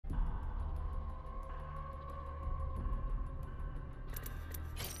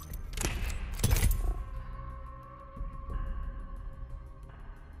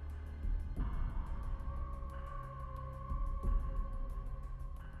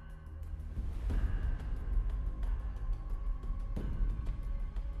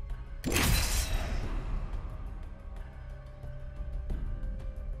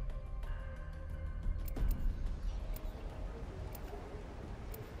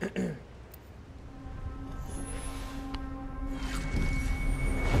Faith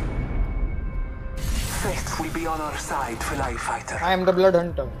will be on our side, Fly Fighter. I am the Blood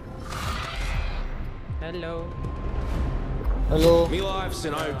Hunter. Hello. Hello. Me life's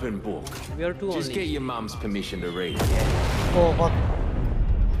an open book. We are two Just only. get your mum's permission to read. Oh fuck.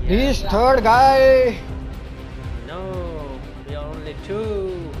 He's third guy. No, we are only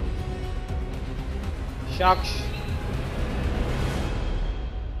two. Shucks.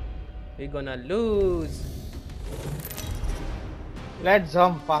 We're gonna lose. Let's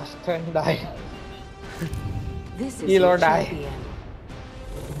jump fast and die. This is Heal your or die. champion.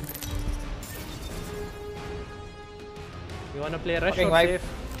 You wanna play rush Fucking or wipe. safe?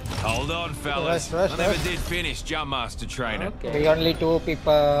 Hold on, fellas. Rush, I never rush. did finish Jump Master training. Okay. We only two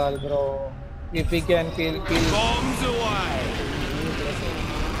people, bro. If we can kill. Bombs away!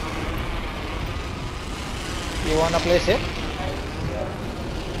 You wanna play safe?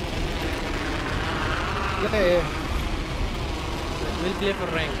 Yeah. We'll play for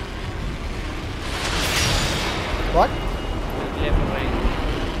rank. What? We'll play for rank.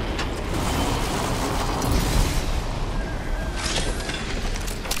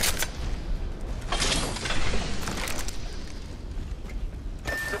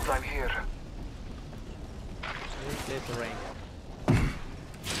 Zipline here. We'll play for rank.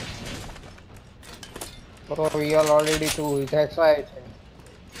 Bro, we are already two. That's why I said.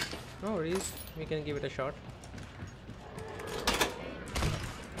 No worries. We can give it a shot.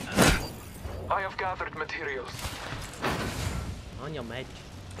 I have gathered materials. On your match.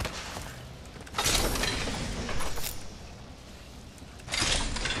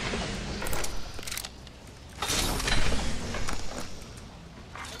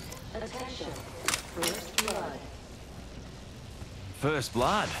 Attention. First blood. First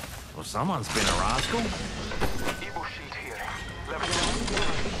blood? Well, someone's been a rascal. Evo shield here. Level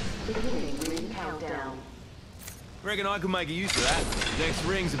Beginning ring countdown. Reckon I could make a use of that. Next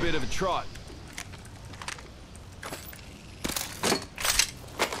ring's a bit of a trot.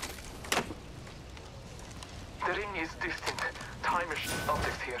 The ring is distant. Time is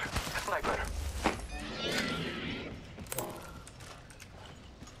object here. Sniper.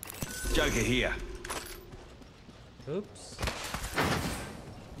 Joker here. Oops.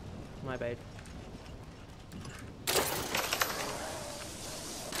 My bad.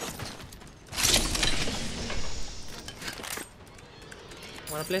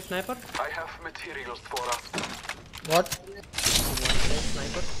 Wanna play sniper? I have materials for us. What? You wanna play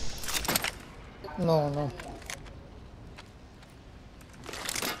sniper? No, no.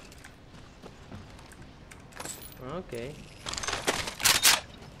 Okay.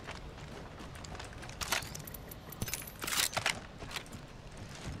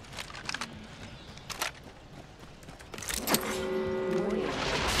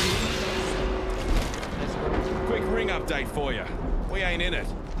 Let's go. Quick ring update for you. We ain't in it.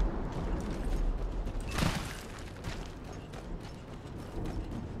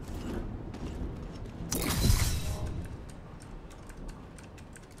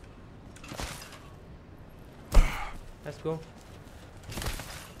 Let's go.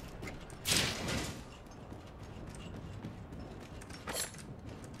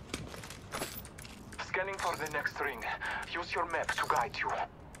 Scanning for the next ring. Use your map to guide you.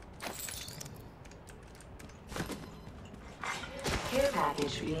 Care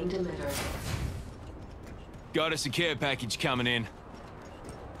package being delivered. Got us a care package coming in.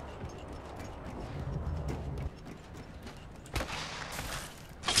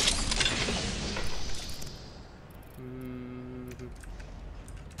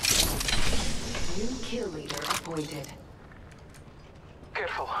 New kill leader appointed.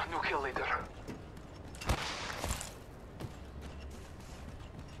 Careful, new kill leader.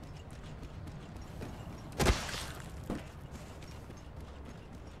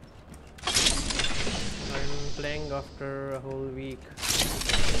 I'm playing after a whole week.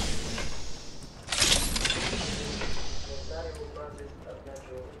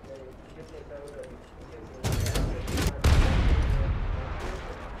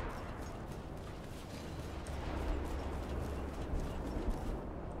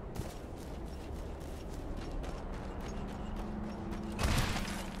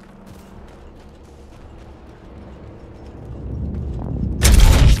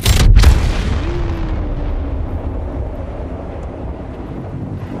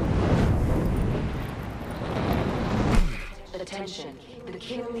 Attention. The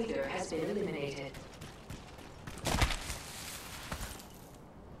kill leader has been eliminated.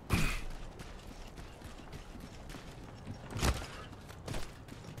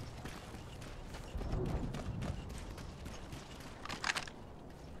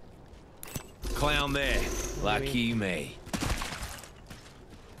 clown there. Lucky me.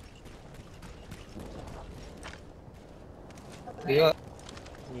 Yeah.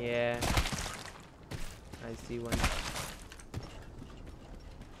 Yeah. I see one.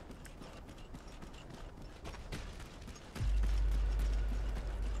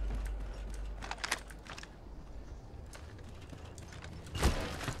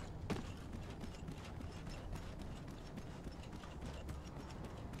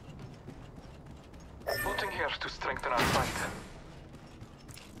 Putting here to strengthen our fight.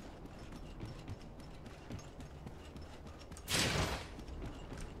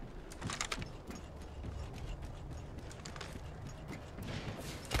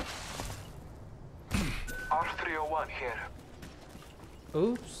 R301 here.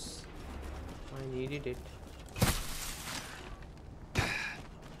 Oops. I needed it.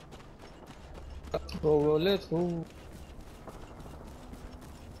 Go, let's go.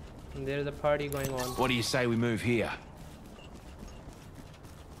 There's a party going on. What do you say we move here?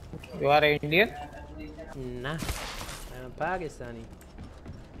 You are Indian? Nah. I'm a Pakistani.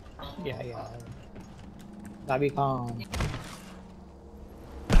 Yeah. Sabi Khan.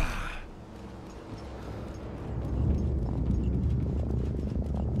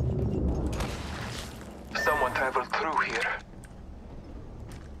 Someone traveled through here.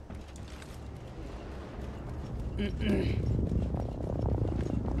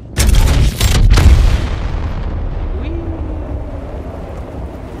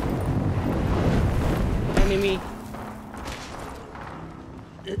 Enemy.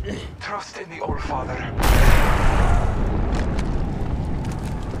 Trust in the Old Father.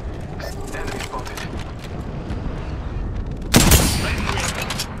 Enemy spotted.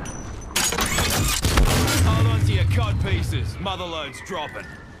 Hold on to your cod pieces. Motherload's dropping.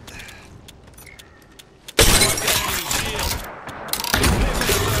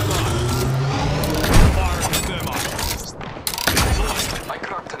 I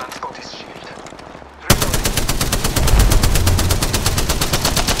cracked an unscottish shield.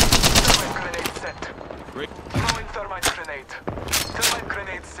 Thermite grenade set. Throwing thermite grenade. Thermite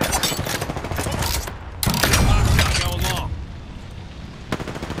grenade set. Going long.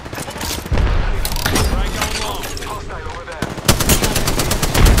 Right, going long. Hostile over there.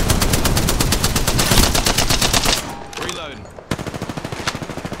 Reloading.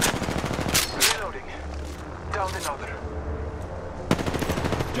 Reloading. Down another.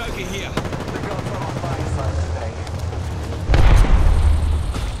 Joker here. The guns are on my side today.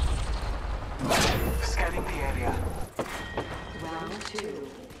 Scanning the area. Round 2.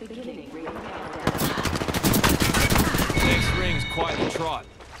 Beginning ring countdown. Next ring's quite the trot.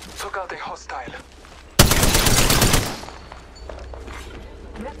 Took out a hostile.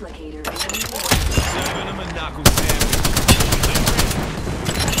 Replicator in Serving him a knuckle sandwich.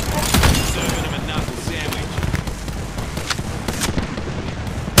 Serving him a knuckle sandwich.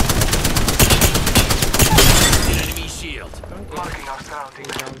 Enemy shield. Marking our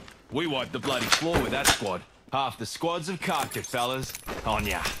surroundings. We wiped the bloody floor with that squad. Half the squads have cocked it, fellas. On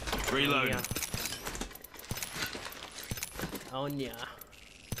ya. Reloading. On ya.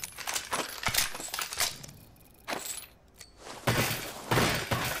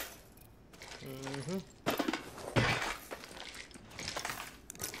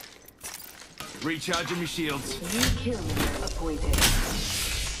 Recharging my shields. new kill leader appointed.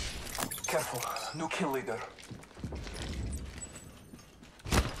 Careful. New kill leader.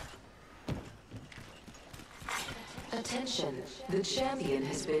 Attention, the champion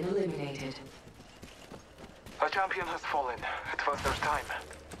has been eliminated. A champion has fallen. It was their time.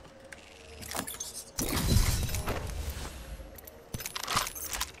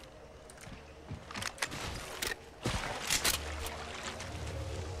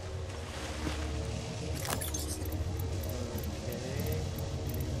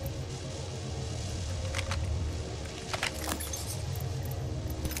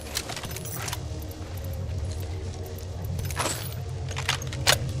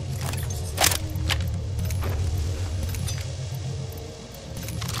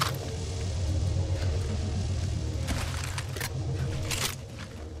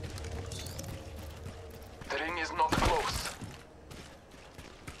 The ring is not close.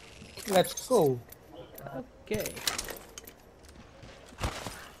 Let's go. Okay.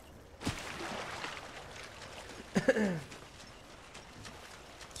 The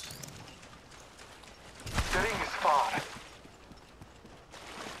ring is far.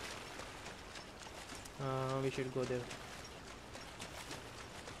 We should go there.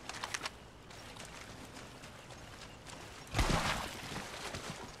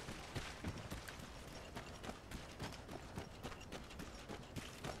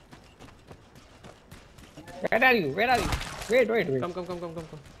 Where are you? Where are you? Wait. Come.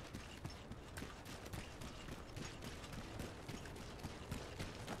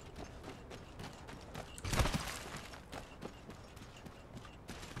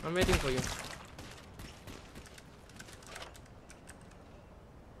 I'm waiting for you.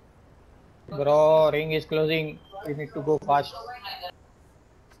 Bro, ring is closing. We need to go fast.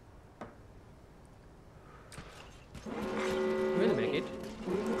 We'll make it.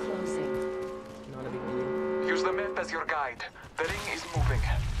 Ring closing. Not a big deal. Use the map as your guide. The ring is moving.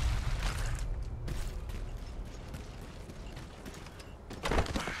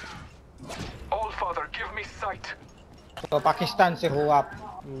 All Father, give me sight. तो पाकिस्तान से हो आप?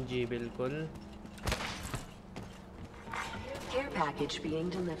 जी बिल्कुल. Care package being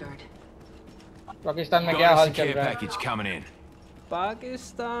delivered. Pakistan में Got क्या us hall a चल care रहा है? package coming in.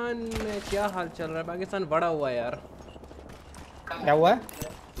 पाकिस्तान में क्या हाल चल रहा है? पाकिस्तान बड़ा हुआ है यार. क्या हुआ?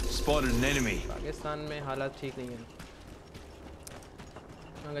 Spotted an enemy. पाकिस्तान में हालात ठीक नहीं है.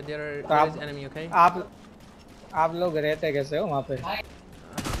 अगर there तो is enemy, okay? आप लोग रहते कैसे हो वहाँ पे? हम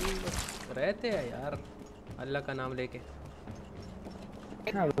बस रहते हैं यार, अल्लाह का नाम लेके.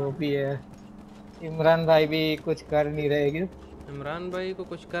 हाँ वो भी है. इमरान भाई भी कुछ कर नहीं रहे क्या? इमरान भाई को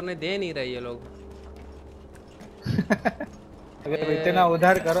कुछ करने दे नहीं रहे ये लोग. अगर इतना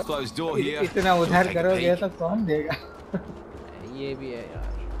उधार करो, Closed door here. इतना उधार Take a करोगे peek. तो कौन देगा? ये भी है यार,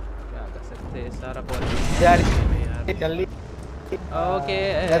 क्या कर सकते हैं, सारा पॉलिटिक्स यार में यार. जल्दी. Okay,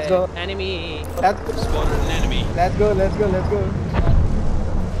 Let's go. Enemy. Spotted an enemy. Let's go.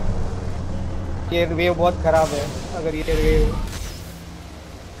 ये वेव बहुत खराब है. अगर ये वेव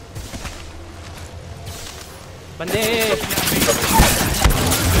बंदे.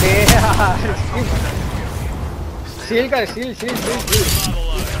 शील कर.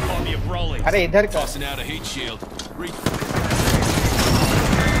 Bobby of rolling. अरे इधर का. Tossing out a heat shield. There's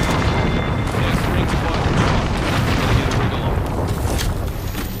the ring to fire the drop. Gotta get a wriggle on.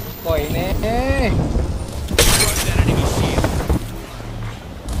 कोई नहीं. Broke that enemy shield.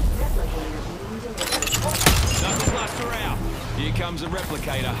 Knuckle blaster out. Here comes a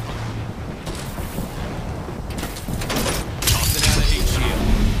replicator. Tossing out a heat shield.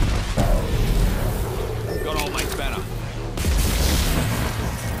 Got old mate's banner.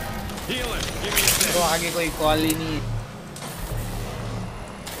 Healer, give me a sec. तो आगे कोई call ही नहीं.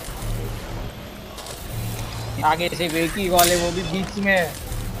 आगे से एक ही call है, वो भी बीच में है.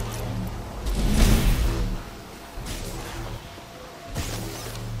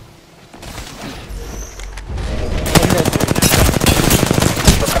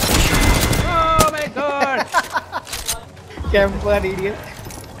 Oh my god. Camper idiot.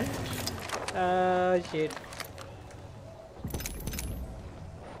 Shit.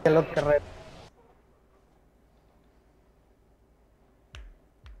 चलो कर रहे.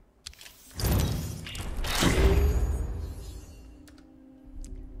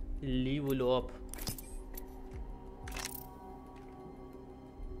 Level up.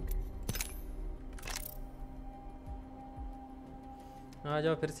 आ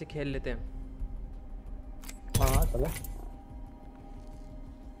जाओ फिर से खेल लेते हैं. हाँ चलो.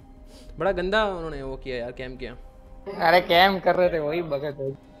 बड़ा गंदा उन्होंने वो किया यार, कैम किया. अरे कैम कर रहे थे वही बगत है.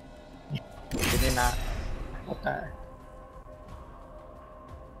 इन्हें ना होता है.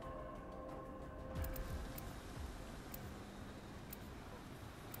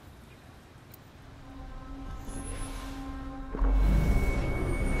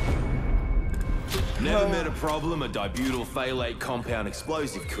 Never met a problem a dibutyl phthalate compound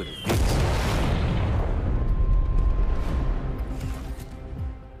explosive couldn't fix.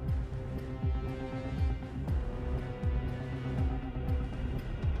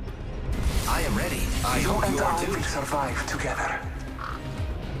 I am ready. I You hope and you are I too. will survive together.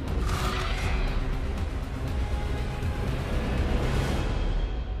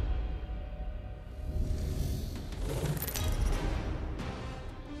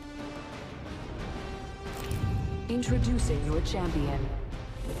 Introducing your champion.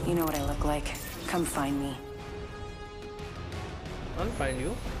 You know what I look like. Come find me. I'll find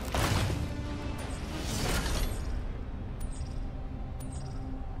you.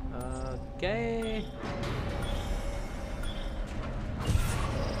 Okay.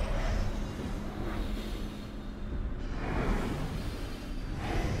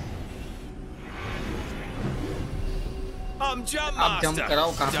 I'm Jump आप jump Master.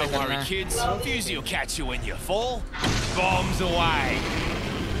 कराओ, कहाँ पे Don't करना worry, है? kids. Fusey will catch you when you fall. Bombs away.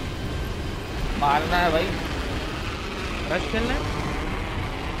 मारना है भाई. Rush खेलना है.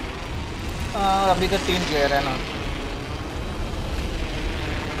 अभी तो 3 प्लेयर है ना.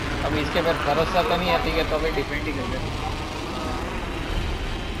 अब इसके पर भरोसा तो नहीं है. ठीक है तो अभी डिफेंड ही कर ले.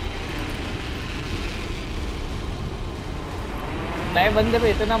 नए बंदे पे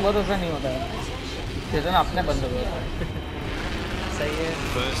इतना भरोसा नहीं होता है जितना अपने बंदे पे होता है। सही है।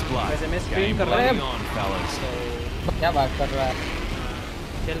 First blood. वैसे मैं स्ट्रीम Game कर रहा loading हूँ on, fellas. तो क्या बात कर रहा है?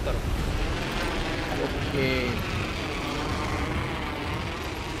 चिल करो। Okay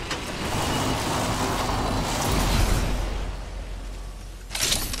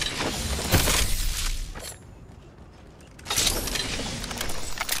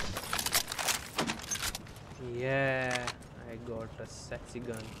Yeah, I got a sexy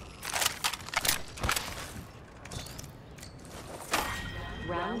gun.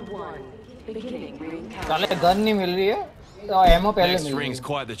 Round 1. Beginning ring countdown. साले गन नहीं मिल रही है तो एमो पहले Next मिल रही ring's है।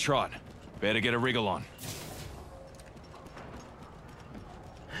 quite the trot. Better get a wriggle on.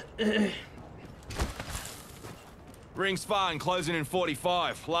 Ring's far and closing in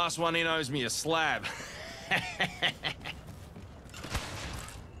 45. Last one in owes me a slab.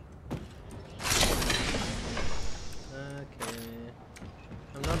 Okay.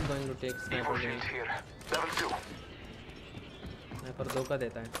 I'm not going to take sniper Evo game. shield here. Level 2. Sniper धोखा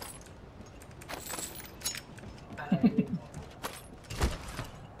देता है।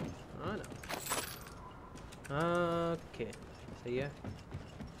 हाँ ना। Okay सही है।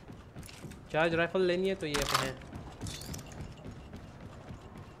 Charge rifle लेनी है तो ये पे है।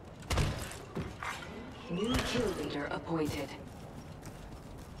 New kill leader appointed.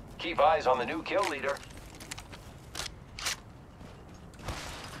 Keep eyes on the new kill leader.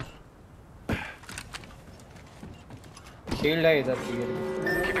 Shield है इधर की।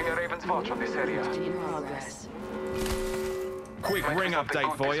 Keeping a Raven's watch on this area. In progress. Quick Might be ring something update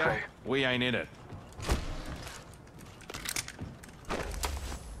good for this you. way. We ain't in it.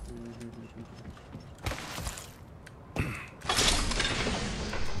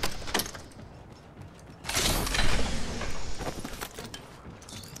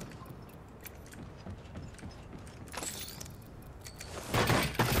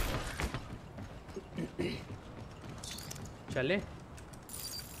 चले। I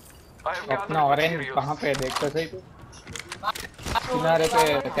have अपना gathered orange materials. कहाँ पे है देख तो सही। किनारे पे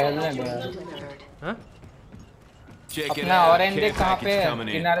टहलने गया। Delivered. हाँ? Check it अपना out. ऑरेंज Care देख कहाँ पे package है coming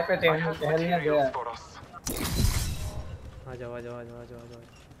in. किनारे पे I have टहलने गया। materials for us. आ जाओ आ जाओ आ जाओ आ जाओ आ जाओ।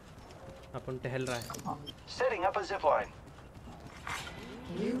 अपन टहल रहा है। Setting up a zip line.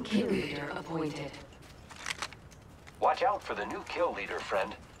 New kill leader appointed. Watch out for the new kill leader,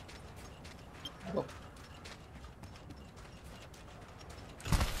 friend.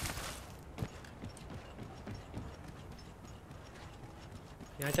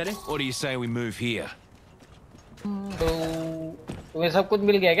 यहाँ चले। What do you say we move here? तो तुम्हें सब कुछ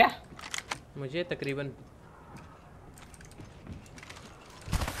मिल गया क्या? मुझे तकरीबन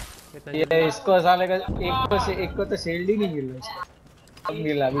कितना ये इसको साले का एक को तो शील्ड ही नहीं मिल रहा। अब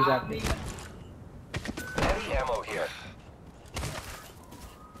मिला अभी जाके। Heavy ammo here.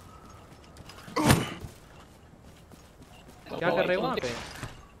 क्या कर रहे हो वहाँ पे?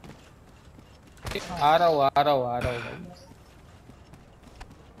 आ रहा हूँ।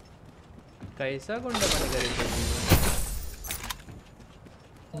 कैसा गुंडा बन गए?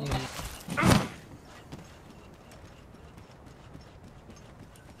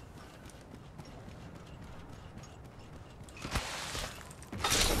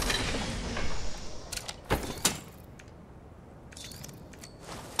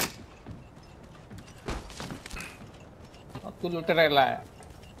 तू लुट रहा है।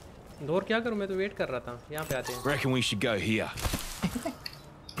 दौर क्या करूँ मैं तो वेट कर रहा था। यहाँ पे आते हैं। Reckon we should go here.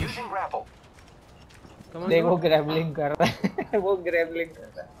 Using grapple. Come on, देखो dude. ग्रैबलिंग कर रहा है। वो ग्रैबलिंग कर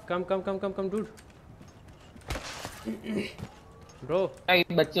रहा है। Come, dude. Bro. भाई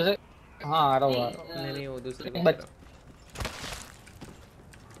बच्चों से हाँ आ रहा हूँ। नहीं वो दूसरे एक बच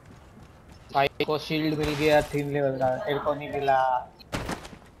भाई को शील्ड मिल गया 3 लेवल का। तेरे को नहीं मिला।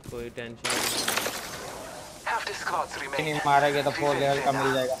 कोई टेंशन नहीं। Half the squads remain. नहीं मारेगा तो 4 लेवल का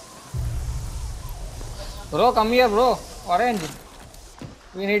मिल जाएगा। Bro come here bro. Orange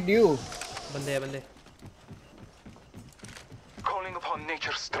we need you. बंदे Calling upon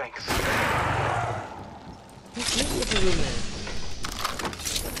nature's strength.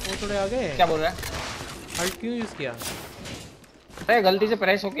 वो थोड़े आगे। क्या बोल रहा है? हल्ट क्यों यूज किया? अरे गलती से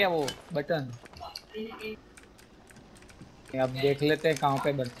प्रेस हो गया वो बटन। अब देख लेते हैं कहाँ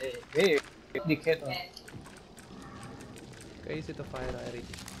पे बंदे दिखे तो। कहीं से तो फायर आ रही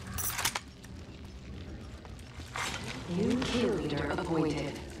थी। New kill leader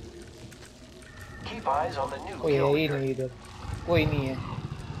appointed. Keep eyes on the new कोई kill है ही leader. नहीं इधर। कोई नहीं है।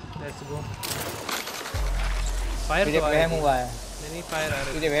 Let's go. फायर मुझे तो आ वहम रही थी। हुआ है। नहीं फायर आ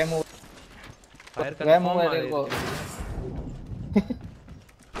रही मुझे वहम हुआ। फायर का वहम हुआ तेरे को।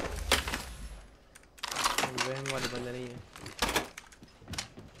 वहम वाले बंदे नहीं है।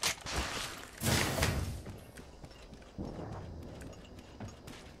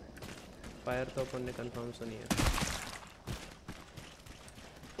 फायर तो अपन ने कंफर्म सुनी है।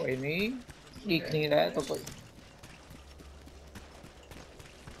 कोई नहीं, दिख नहीं रहा है तो कोई।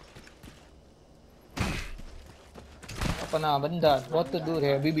 अपना बंदा बहुत दूर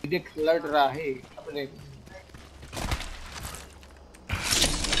है, अभी भी देख लड़ रहा है अपने।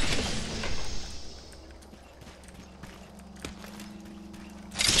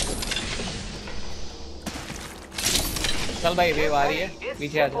 चल भाई वेव आ रही है,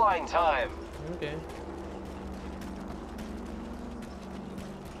 पीछे आ जा। ओके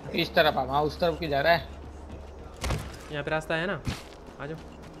इस तरफ आ, वहाँ उस तरफ की जा रहा है। यहाँ पे रास्ता है ना, आ जाओ।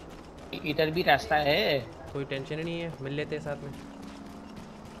 इधर भी रास्ता है, कोई टेंशन ही नहीं है, मिल लेते हैं साथ में।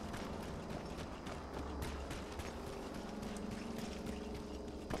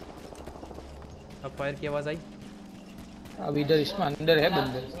 अब फायर की आवाज़ आई। अब इधर इसमें अंदर है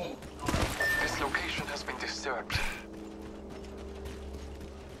बंदे। This location has been disturbed.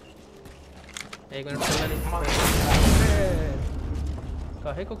 एक मिनट खोला नहीं,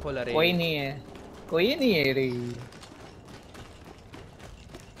 काहे को खोला रे? कोई नहीं है, कोई नहीं है रे,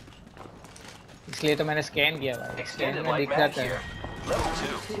 इसलिए तो मैंने स्कैन किया भाई। स्कैन में दिख रहा था।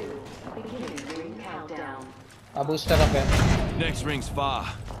 अब उस तरफ है। Next ring's far.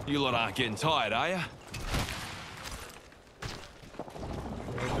 You lot aren't getting tired, are ya?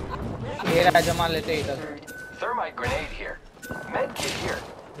 मेरा जमा लेते इधर। Thermite grenade here. Med kit here.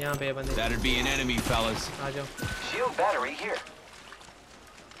 यहाँ पे बंदे। That'd be an enemy, fellas. आ जाओ। Shield battery here.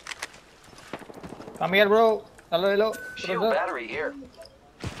 Come here bro, चलो ले लो। Shield battery here.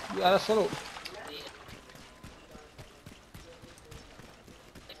 यार चलो।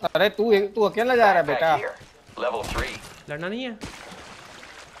 अरे तू अकेला जा रहा है बेटा। Backpack here. Level 3. लड़ना नहीं है?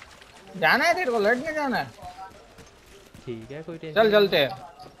 जाना है तेरे को, लड़ने जाना है। ठीक है, कोई टेंशन। चल चलते हैं,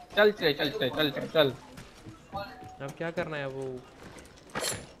 चलते चल। अब क्या करना है? वो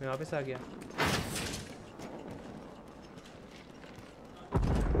मैं वापस आ गया।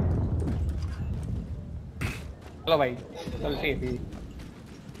 चलो भाई, चलते हैं भी।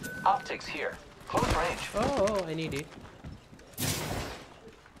 Optics here. Close range. Oh, I need it.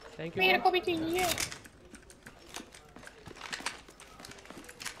 Thank you. मेरे को भी चाहिए।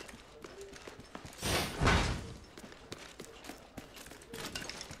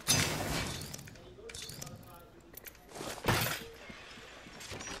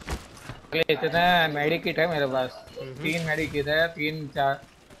 इतना मेडिकिट है मेरे पास। 3 मेडिकिट है, 3-4।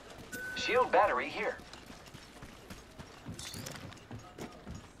 Shield battery here.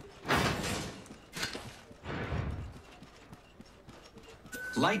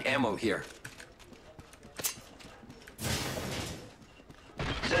 Light ammo here.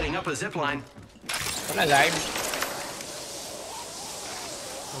 Setting up a zip line. अपना लाइट।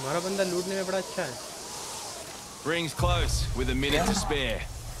 हमारा बंदा लूटने में बड़ा अच्छा है। Ring's close, with a minute to spare.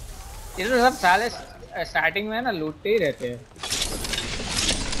 ये तो सब साले स्टार्टिंग में ना लूटते ही रहते हैं।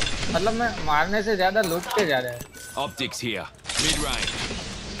 मतलब मैं मारने से ज्यादा लूटते जा रहे हैं। Optics here, mid-range.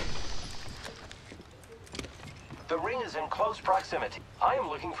 The ring is in close proximity. I am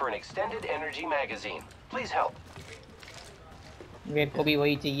looking for an extended energy magazine. Please help. मेरे को भी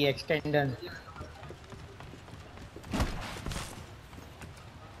वही चाहिए, एक्सटेंडर।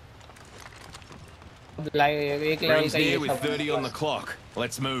 एक लेवल Rings का ये near with सब। 30 on the clock.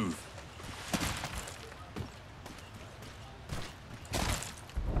 Let's move.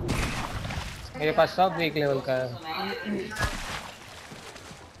 मेरे पास सब एक लेवल का है।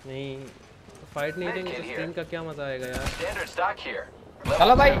 नहीं, फाइट नहीं देंगे तो स्ट्रीम का क्या मजा आएगा यार। Standard stock here.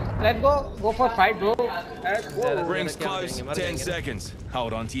 चलो भाई, let's go for fight bro. Let's go. Rings close, 10 seconds.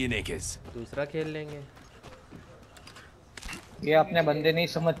 Hold on to your knickers. दूसरा खेल लेंगे। ये अपने बंदे नहीं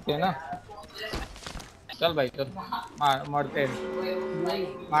समझते ना। चल भाई चल, मारते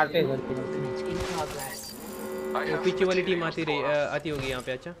मारते वो पीछे वाली टीम आती होगी यहाँ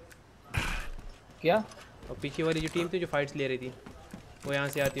पे। अच्छा क्या? और पीछे वाली जो टीम थी जो फाइट्स ले रही थी वो यहाँ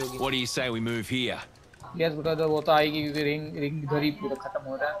से आती होगी। What do you say we move here? Yes brother, वो तो आएगी क्योंकि रिंग इधर ही पूरा खत्म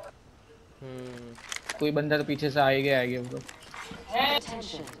हो रहा है। कोई बंदा तो पीछे से आएगा वो।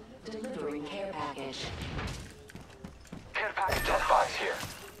 Attention, delivering care package. Care package death box here.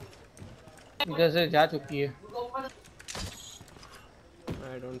 इधर से जा चुकी है।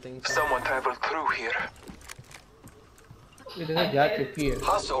 I don't think so. Someone traveled through here. इधर से जा चुकी है।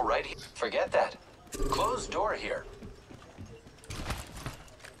 Hostile right here. Forget that. Closed door here.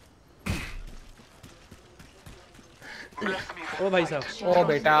 Bless me with ओ भाई साहब, ओ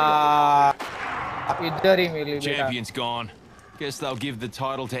बेटा, इधर ही मिली बेटा। Champion's gone. Guess they'll give the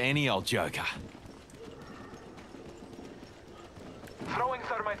title to any old joker. throwing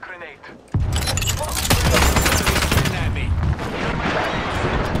thermite grenade. Shooting at me.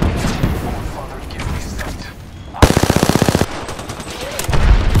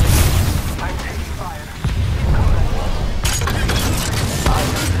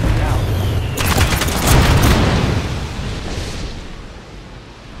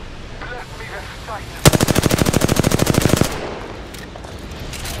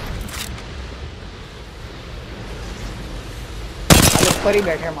 ऊपर ही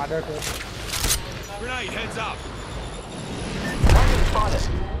बैठे हैं मादर तो। Grenade, heads up.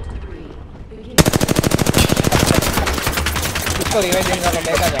 इसको रिवाइव देने का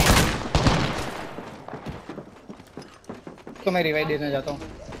बैठा जा। तो मैं रिवाइव देने जाता हूँ।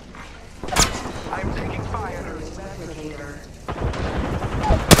 I'm taking fire.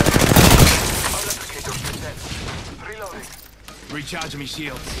 Electricator set. Reloading. Recharging me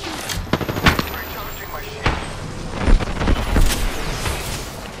shields. Recharging my shield.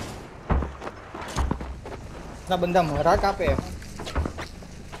 ना बंदा मरा कहाँ पे है?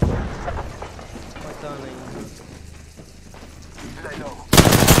 पता नहीं। Lay low.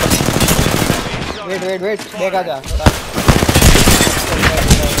 वेट देखा जा थोड़ा।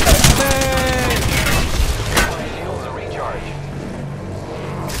 Recharge.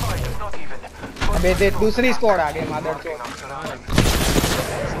 Fight is not even. अबे दे दूसरी स्क्वाड आ गई मादर तो।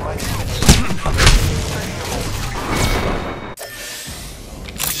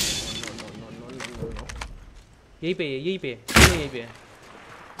 यहीं पे है, यहीं पे है, यहीं पे है।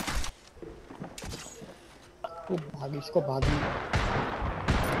 इसको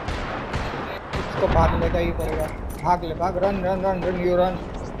भागने का ही पड़ेगा। भाग ले भाग, रन यू रन।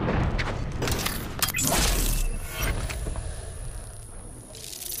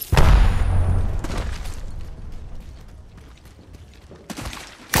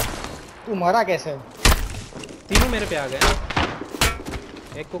 तू मरा कैसे? तीनों मेरे पे आ गए।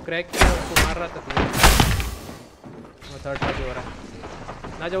 एक को क्रैक किया, उसको मार रहा था तीनों। वो थर्ड पार्टी हो रहा है।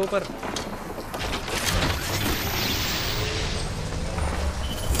 ना जाओ ऊपर।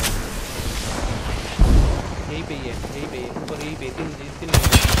 यहीं पे ही है, ऊपर यहीं पे तीन।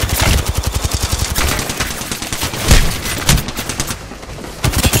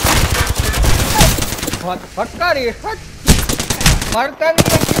 फटका रही है, मरता नहीं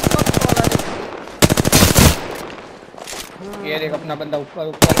है। ये देख अपना बंदा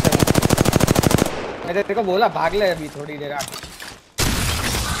ऊपर से। मैंने तेरे को बोला भाग ले अभी थोड़ी देर आगे।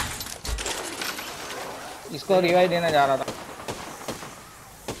 इसको रिवाइव देने जा रहा था।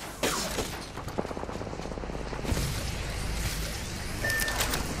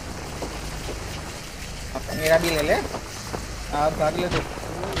 मेरा भी ले ले। आप भाग ले तो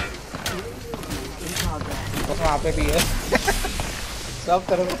वहाँ पे भी है। सब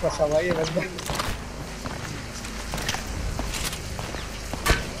तरह से फंसा हुआ ये बंदा।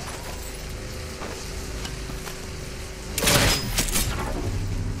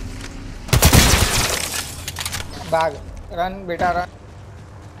 भाग, रन बेटा रन।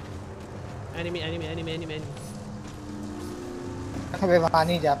 एनिमी। अबे वहाँ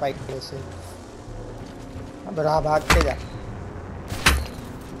नहीं जा पाई कैसे? अब रहा भाग के जा।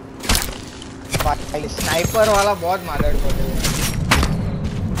 भाई स्नाइपर वाला बहुत मादर को दे।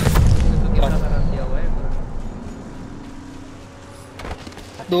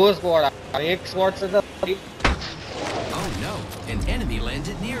 दो स्क्वाड, एक स्क्वाड से तो Oh no, an enemy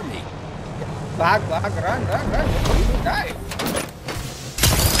landed near me. भाग रन die.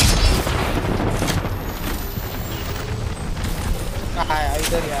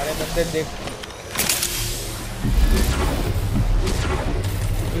 इधर यार बंदे देख।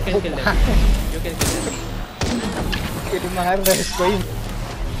 You can kill them. It मार रहा है इसको ही।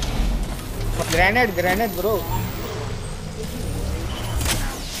 Grenade bro.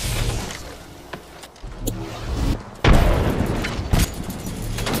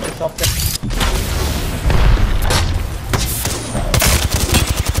 स्टॉप कर।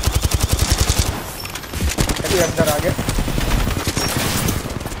 अभी अंदर आ गए।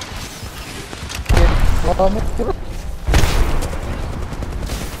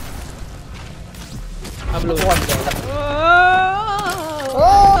 अब लोग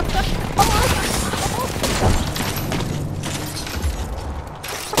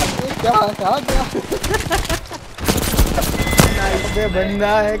क्या अबे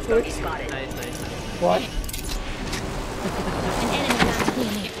बंदा है कुछ। What?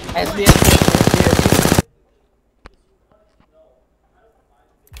 SBS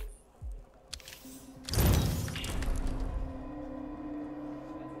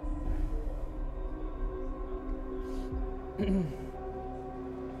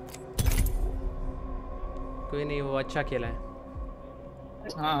कोई नहीं, वो अच्छा खेला है।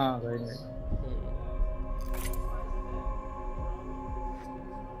 हाँ भाई।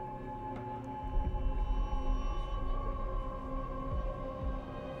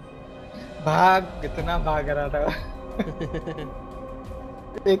 भाग कितना भाग रहा था।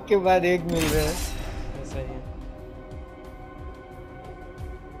 एक के बाद एक मिल रहे हैं। ऐसा ही है।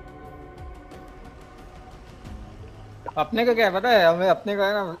 अपने को क्या है पता है? हमें अपने को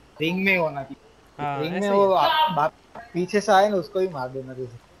है ना रिंग में होना चाहिए। हाँ, रिंग ऐसा में ही वो है। पीछे से आए ना उसको ही मार देना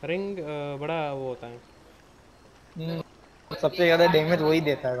जैसे। रिंग बड़ा वो होता है। सबसे ज्यादा डैमेज वही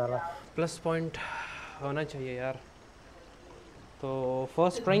देता है साला। प्लस पॉइंट होना चाहिए यार। तो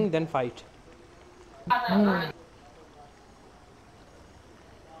फर्स्ट रिंग देन फाइट।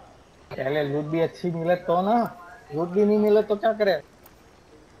 पहले लूट भी अच्छी मिले तो ना, लूट भी नहीं मिले तो क्या करे।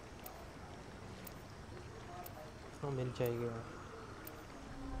 हाँ मिल जाएगी यार।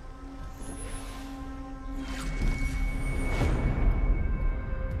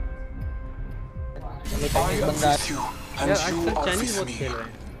 I am with you, and यार you आजकल are चाइनीज with बहुत me. खेल रहे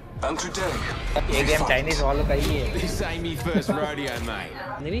हैं। And today, ये गेम चाइनीज वालों का ही है। This ain't me first rodeo, mate.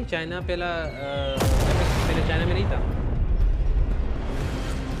 नहीं चाइना पहले चाइना में नहीं था।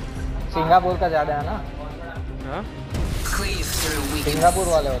 सिंगापुर का ज्यादा है ना, हाँ सिंगापुर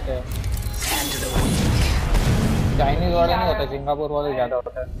वाले होते हैं, चाइनीज वाले नहीं होते, सिंगापुर वाले ज्यादा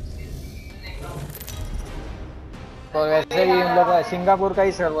होते हैं। तो वैसे भी इन लोग सिंगापुर का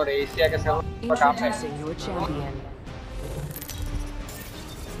ही सर्वर है, एशिया के सर्वर का काम है। Introducing your champion.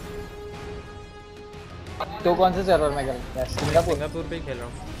 तो कौन से सर्वर में खेलता है? सिंगापुर। सिंगापुर पे ही खेल रहा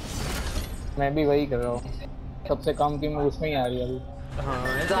हूँ। मैं भी वही कर रहा हूँ, सबसे कम टीम उसमें ही आ रही है अभी।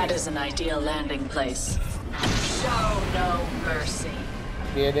 हाँ That is an ideal landing place. Show no mercy.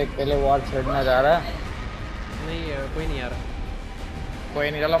 ये देख पहले वॉर छेड़ना जा रहा है। नहीं कोई नहीं आ रहा।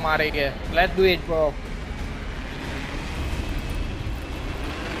 कोई नहीं, चलो मारेंगे। Let's do it bro.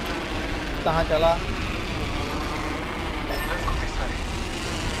 कहाँ चला? let's go this way.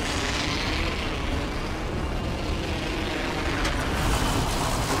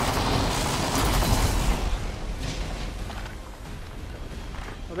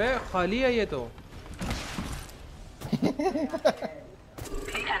 अबे खाली है ये तो।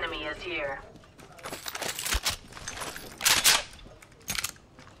 The enemy is here.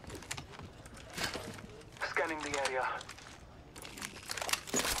 Scanning the area.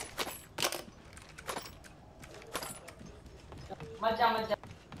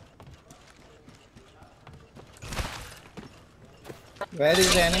 Where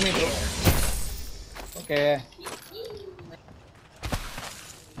is the enemy bro? Okay.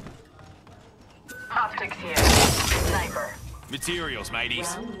 Optics here. Sniper. Materials,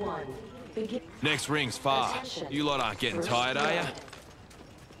 mateys. Round one. Begin. Next ring's far. You lot aren't getting tired, are you?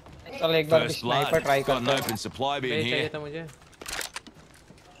 चल एक बार First sniper blood. Try Got an करते हैं। open supply bin चाहिए here. था मुझे।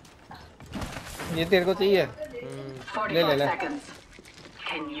 ये तेरे को चाहिए? 44 ले। seconds.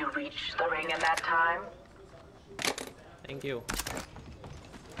 Can you reach the ring in that time? Thank you.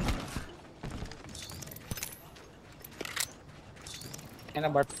 है ना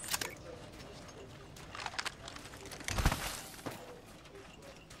बट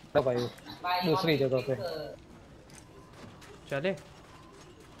भाई दूसरी जगह पे चले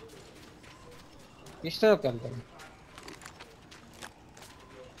इस तरफ चलते हैं।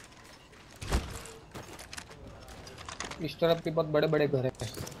 इस तरफ भी बहुत बड़े बड़े घर हैं।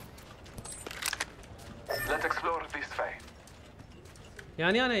 Let's explore this way.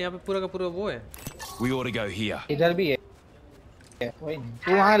 यहाँ नहीं आना है, यहाँ पे पूरा का पूरा वो है। We ought to go here. इधर भी है कोई नहीं,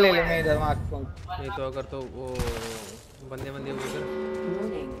 तू वहाँ ले ले, मैं इधर वहाँ नहीं तो अगर तो वो बंदे उधर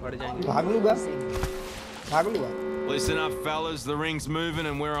बढ़ जाएंगे। भाग लूँगा। Listen up, fellas. The ring's moving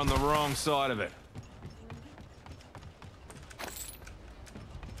and we're on the wrong side of it.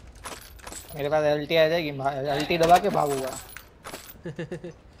 मेरे पास एलटी आ जाएगी, एलटी दबा के भागूंगा।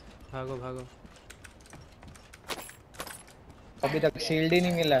 भागो। अभी तक शील्ड ही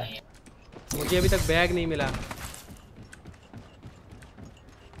नहीं मिला है। मुझे अभी तक बैग नहीं मिला।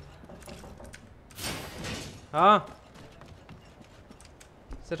 हाँ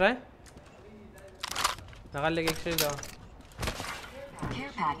सर है निकाल लेके एक्सचेंज जाओ।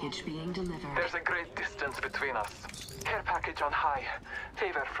 Care package being delivered. There's a great distance between us. Care package on high.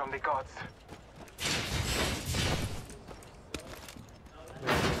 Favor from the gods.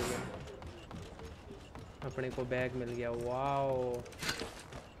 अपने को बैग मिल गया। वाओ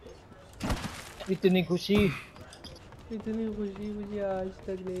इतनी खुशी मुझे आज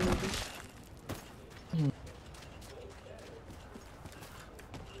तक नहीं मिली।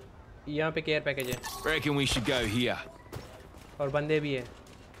 यहाँ पे केयर पैकेज है Reckon we should go here. और बंदे भी है।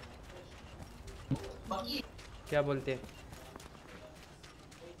 क्या बोलते हैं?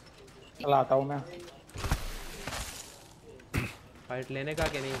 चलाता हूँ मैं। फाइट लेने का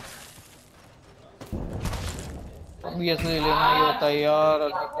कि नहीं? ऑब्वियसली लेना ही होता है यार।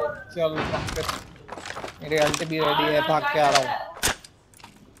 चल मेरे अल्ट भी रेडी है, भाग के आ रहा हूँ।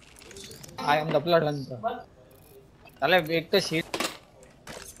 I am the blood Hunter. चले एक तो शील्ड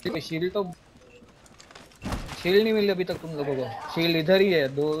नहीं मिली अभी तक तुम लोगों को। शील्ड इधर ही है,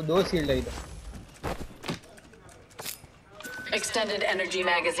 दो शील्ड है इधर। Extended energy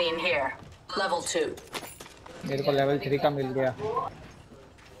magazine here. Level 2. मेरे को लेवल 3 का मिल गया।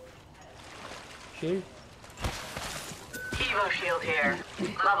 Shield Evo shield here.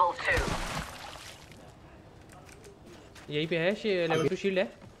 Level 2. यहीं पे है, लेवल 2 शील्ड है।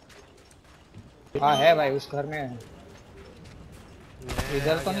 हाँ है भाई, उस घर में है।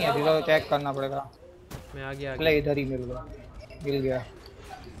 इधर तो नहीं है, इधर चेक करना पड़ेगा। मैं आ गया। ले इधर ही मिल गया।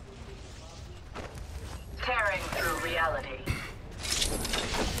 Tearing through reality.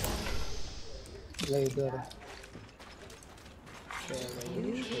 ले इधर। Killer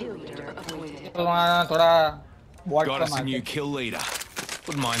तो वहाँ थोड़ा what Got us come a new आते। kill leader.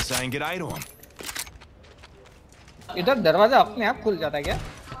 Wouldn't mind saying g'day to him. इधर दरवाजा अपने आप खुल जाता है क्या?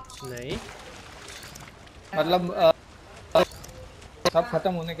 नहीं, मतलब सब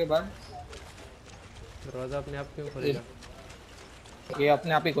खत्म होने के बाद दरवाजा अपने आप क्यों खुलेगा? ये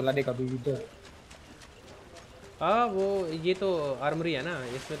अपने आप ही खुला देगा कभी इधर। हाँ वो ये तो आर्मरी है ना,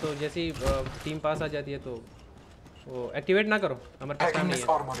 इसमें तो जैसे ही टीम पास आ जाती है तो वो एक्टिवेट ना करो, हमारे पास टाइम Hacking नहीं this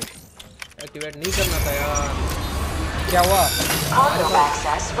है। armory. एक्टिवेट नहीं करना था यार, क्या हुआ? Auto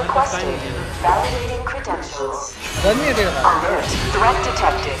access requested. Validating credentials. घर नहीं है तेरे पास? Alert. Threat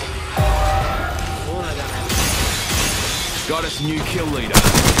detected. वो ना जाना है। Got us a new kill leader.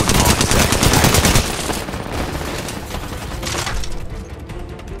 Wouldn't mind saying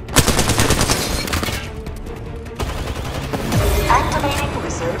Activating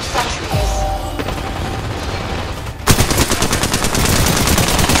reserve sentries.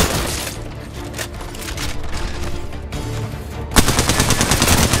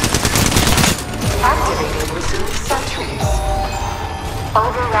 Activating reserve sentries.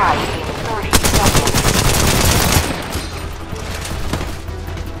 Override in 30 seconds.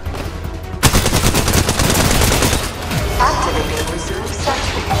 Activating reserve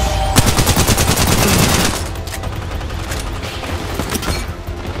sentries.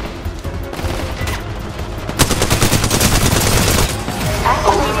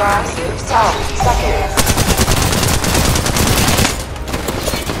 Activating reserve seconds.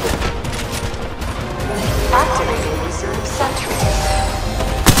 Activating reserve sentries.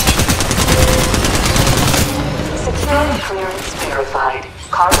 Security clearance verified.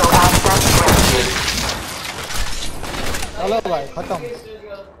 Cargo access granted. चलो भाई खत्म।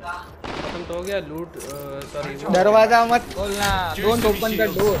 खत्म तो हो गया। लूट sorry दरवाजा मत खोलना, don't open the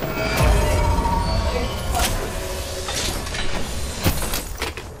door.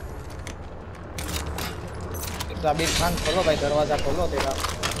 Sabir Khan खोलो भाई, दरवाजा खोलो तेरा।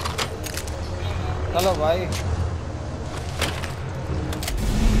 चलो भाई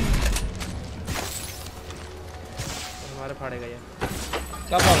हमारे फाड़ेगा ये।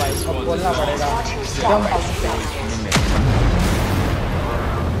 चलो भाई, सब खोलना पड़ेगा।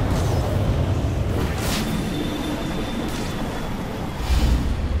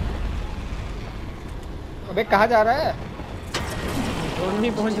 अबे कहाँ जा रहा है? और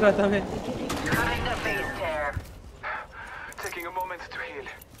नहीं पहुंच रहा था मैं। Cutting the phase tear. Taking a moment to heal.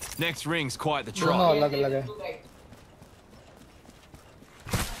 next ring's quite the दोनों trot. अलग अलग है।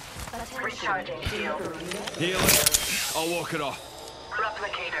 Recharging shield. Heal it. I'll walk it off.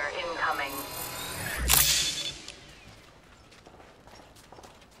 Replicator incoming.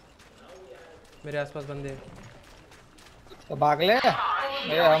 मेरे आसपास बंदे हैं। तो भाग ले,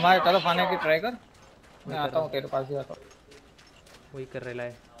 मेरे हमारे तरफ आने की ट्राई कर। मैं आता हूँ तेरे पास ही आता हूँ। वही कर रहे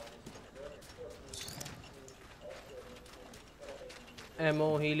लाए।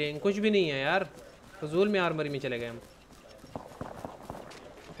 एमो हीलिंग कुछ भी नहीं है यार, फजूल में आर्मरी में चले गए हम।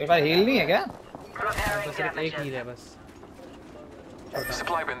 तेरे पास हील नहीं है क्या? तो सिर्फ एक हील है बस।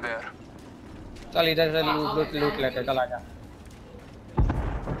 Supply bin there. चल इधर से लूट लेते, चल आजा।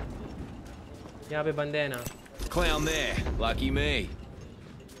 यहाँ पे बंदे हैं ना। Clown there. Lucky me.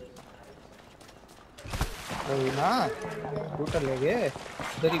 कोई ना, लूट ले गए,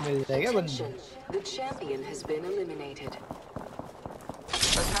 इधर ही मिल जाएगा बंदे। The champion has been eliminated.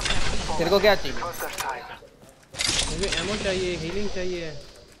 तेरे को क्या चाहिए? Close their time. मुझे एमो चाहिए, हीलिंग चाहिए।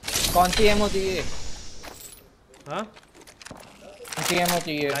 कौन सी एमो चाहिए? हाँ कौन सी एमो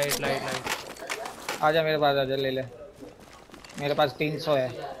चाहिए? Light light light. आजा मेरे पास, आजा ले ले। मेरे पास 300 है।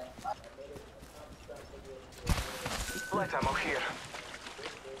 Light ammo here.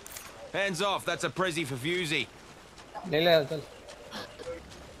 Hands off. That's a prezi for Fusey. ले ले चल।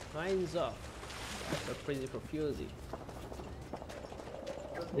 Hands off. Surprise for Fusey.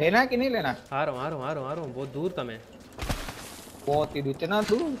 लेना कि नहीं लेना? आ रहा हूँ। बहुत दूर था मैं। बहुत ही इतना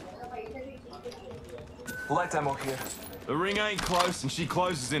दूर। Light ammo here. The ring ain't close, and she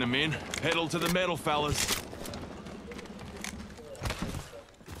closes in a min. Pedal to the metal, fellas.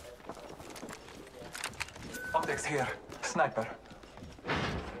 Optics here. Sniper.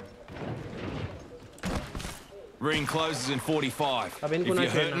 Ring closes in 45. अब If इनको ना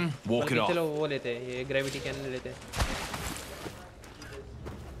you're hurting, छेड़ना, walk it बल्कि off. चलो वो लेते हैं, ये ग्रेविटी कैनन लेते हैं।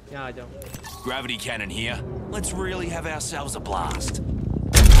 यहाँ आ जाओ। Gravity cannon here. Let's really have ourselves a blast.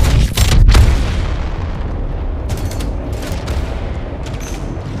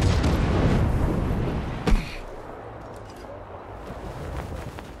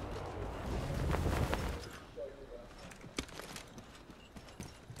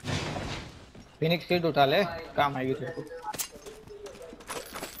 Phoenix kit उठा ले, काम आएगी तेरे को।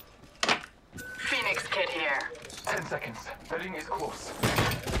 Phoenix kit here. 10 seconds. The ring is close.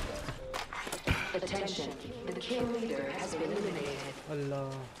 Attention, the kill leader has been eliminated. अल्लाह,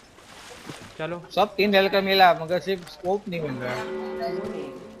 चलो। सब 3 हेल का मिला मगर सिर्फ स्कोप नहीं मिल रहा।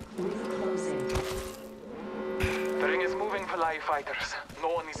 Warning, ring closing. The ring is moving for live fighters.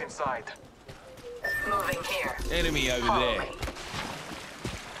 No one is inside. Moving here. Enemy over Follow there. me.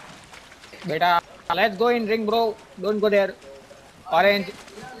 बेटा, let's go in ring bro. Don't go there. Orange.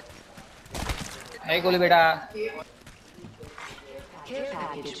 Hey गोली बेटा। Care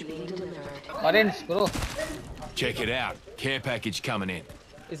package being delivered. Orange bro. Check it out. Care package coming in.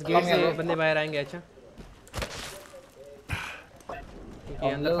 इस gate से बंदे बाहर आएंगे, अच्छा? क्योंकि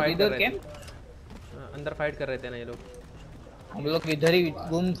अंदर फाइट कर रहे थे। अंदर फाइट कर रहे थे ना ये लोग। हम लोग इधर ही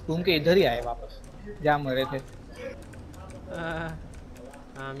घूम के इधर ही आए वापस, जहाँ मरे थे।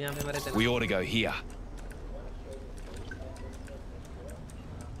 हाँ, यहाँ पे मरे थे। We ought to go here.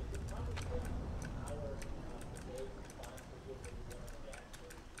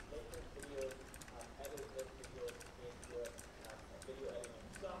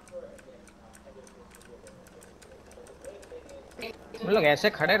 हम लोग ऐसे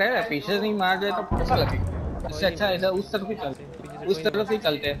खड़े रहे, पीछे नहीं मार जाए तो कैसा लगेगा? इससे अच्छा इधर उस तरफ ही चलते, उस तरफ ही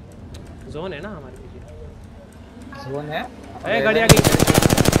चलते। जोन है ना हमारे पीछे। जोन है। ए गाड़ी आ गई।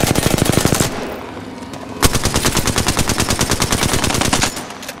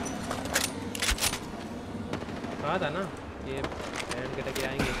 कहा था ना ये बैंड के टके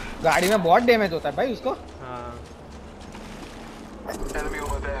आएंगे। गाड़ी में बहुत डैमेज होता है भाई उसको। हाँ। Enemy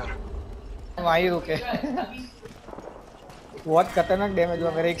over there. वहीं रुके। बहुत खतरनाक डैमेज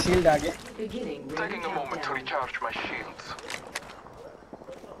हुआ, मेरा एक शील्ड आ गया। Taking a moment to recharge my shields.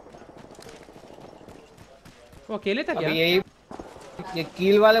 वो अकेले था क्या? अभी यही ये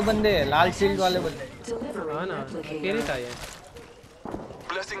कील वाले बंदे, लाल शील्ड वाले बंदे। हाँ ना, अकेले था ये।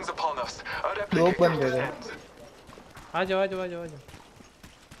 Blessings upon us. A दो replicator बंदे थे। stands. आ जाओ, आ जाओ, आ जाओ, आ जाओ।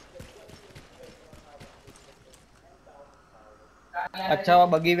 अच्छा हुआ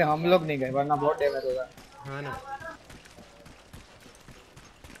बगी में हम लोग नहीं गए, वरना बहुत डैमेज होगा। हाँ ना।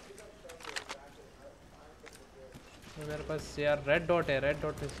 मेरे पास यार रेड डॉट है, रेड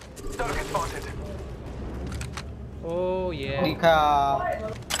डॉट है। Target spotted. ओह ये दिखा।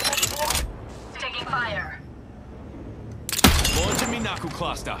 Taking fire. Launching me knuckle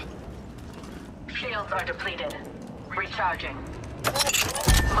cluster. Shields are depleted. Recharging.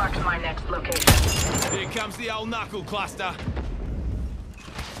 Marked my next location. Here comes the old knuckle cluster.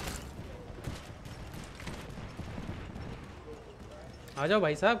 आ जाओ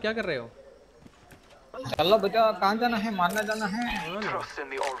भाई साहब, क्या कर रहे हो? चलो बेटा, कहाँ जाना है? मारना जाना है। Trust in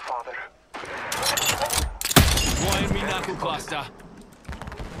the All Father. Flying me knuckle cluster.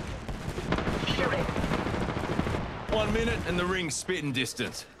 Shooting. 1 minute and the ring's spitting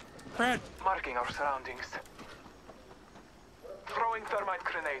distance. Brad. Marking our surroundings. Throwing thermite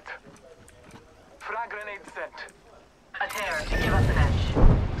grenade. Frag grenade sent. A tear to give us an edge.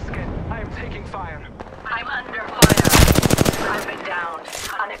 Skin. I am taking fire. I'm under fire. I've been downed.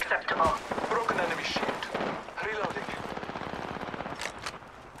 Unacceptable. Broken enemy shield. Reloading.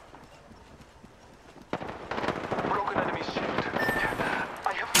 Broken enemy shield.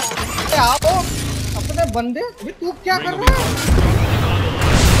 I have fallen. आओ अपने बंदे, अभी तू क्या कर रहा है?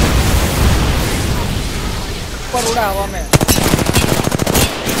 ऊपर उड़ा हवा में।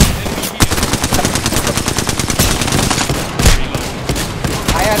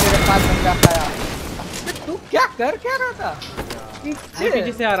 आया तेरे पास बंदा आया। तू क्या कर क्या रहा था?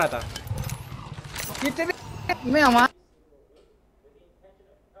 पीछे से आ रहा था। कितने में हमारा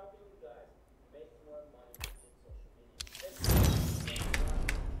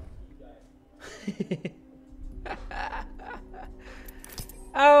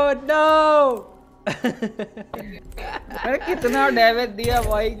Oh no! अरे कितना डैमेज दिया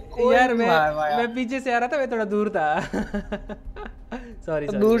भाई। यार मैं पीछे से आ रहा था, मैं थोड़ा दूर था। Sorry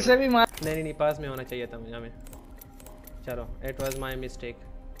sorry. दूर से भी मार। नहीं नहीं, पास में होना चाहिए था मुझे हमें। चलो, इट वाज माय मिस्टेक।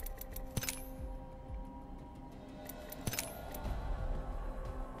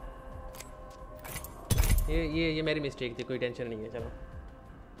 ये मेरी मिस्टेक थी, कोई टेंशन नहीं है। चलो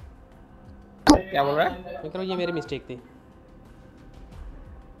क्या बोल रहा है? मैं कह रहा हूँ ये मेरी मिस्टेक थी।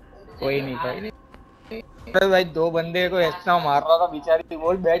 कोई नहीं अरे भाई 2 बंदे को ऐसा मार रहा था, बेचारी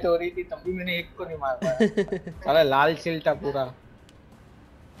वॉल बैट हो रही थी तब भी मैंने एक को नहीं मार पाया। साला लाल शील्ड था पूरा।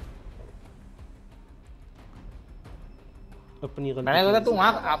 अपनी गलती। मैंने लगा तू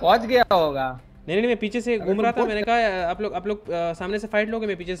वहां पहुंच गया होगा। नहीं मैं पीछे से घूम रहा था, मैंने कहा आप लोग सामने से फाइट लोगे,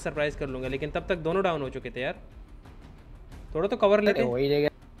 मैं पीछे से सरप्राइज कर लूंगा, लेकिन तब तक दोनों डाउन हो चुके थे यार। थोड़ा तो कवर लेते। वही जगह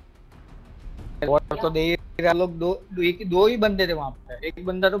और तो दे रहा लोग, दो ही बंदे थे वहां पे। एक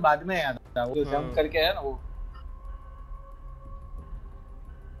बंदा तो बाद में आया था, वो जंप करके आया ना वो।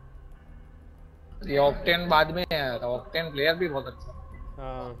 ये ऑक्टेन बाद में आया था। ऑक्टेन प्लेयर भी बहुत अच्छा।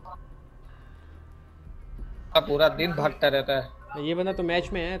 हाँ पूरा दिन भागता रहता है। ये बंदा तो मैच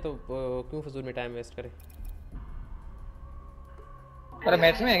में है तो क्यों फजूल में टाइम वेस्ट करे। अरे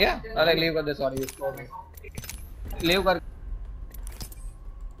मैच में है क्या? अरे लीव कर दे, सॉरी इसको लीव कर।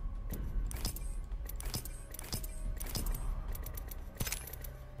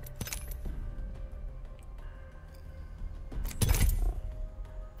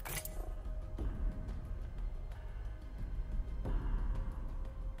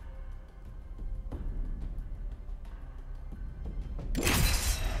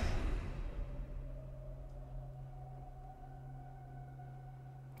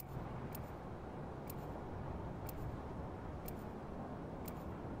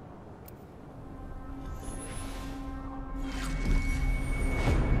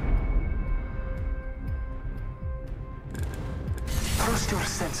 Trust your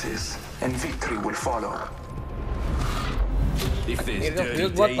senses, and victory will follow. If there's ये dirty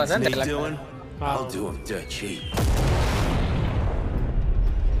बहुत deeds पसंद need है doing, I'll do them dirt cheap.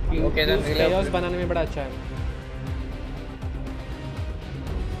 Okay then chaos बनाने में बड़ा अच्छा है।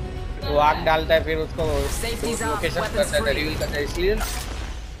 वो आग डालता है फिर उसको लोकेशन करता है, रिवील करता है, इसलिए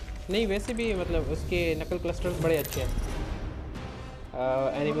नहीं वैसे भी मतलब उसके नकल क्लस्टर्स बड़े अच्छे हैं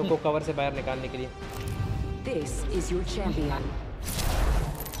एनिमी को कवर से बाहर निकालने के लिए। This is your champion.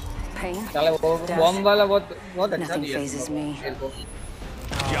 Pain. चलो वो बॉम्ब वाला बहुत अच्छा Nothing दिया phases me.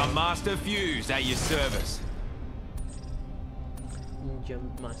 Jump Master Fuse at your service.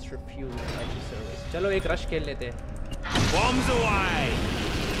 Jump master fuse at your service. चलो एक रश खेल लेते हैं। Bombs away!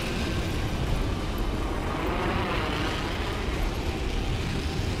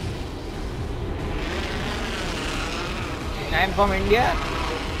 I am from India.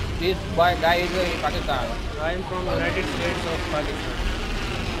 This guy is Pakistan. I am from United States of Pakistan.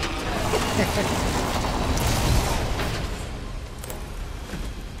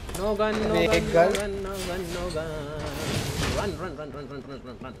 No gun, no gun, no gun, no gun, no gun. Run.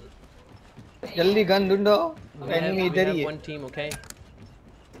 जल्दी gun ढूंढो, enemy इधर ही है। One team, okay?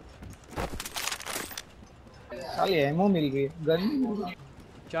 साली ammo मिल गई, gun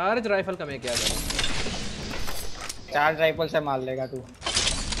charge rifle का मैं क्या करूं? चार्ज राइफल से मार लेगा तू।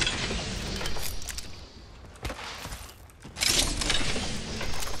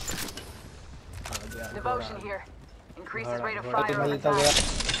 Devotion here. Increases rate of fire over मिलता time. गया।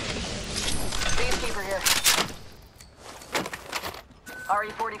 Beekeeper here.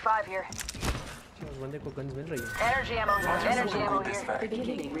 RE45 here. बंदे को गन्स मिल रही है। Energy ammo here. Energy ammo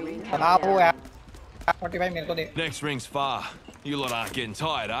here. हाँ वो है। 45 मेरे को दे। Next ring's far. You lot aren't getting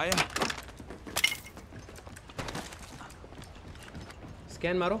tired, are you?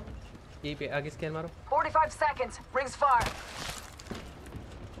 Scan मारो, यहीं पे आगे स्कैन मारो। 45 seconds. Rings far.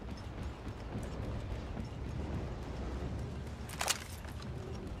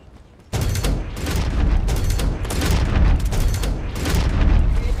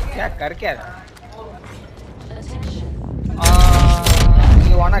 क्या कर क्या रहा?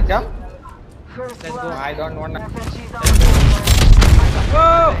 You wanna jump? Let's go. I don't wanna.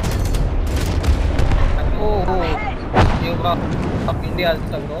 Oh, ये bro, अब इंडिया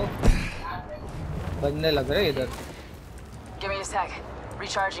तक bro, बंदे लग रहे इधर। Give me a sec.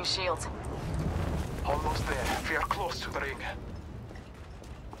 Recharging shields. Almost there. We are close to the ring.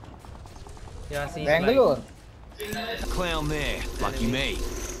 Yeah, see. Bangalore. Clown there. Lucky me.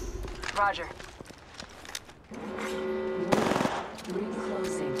 Roger.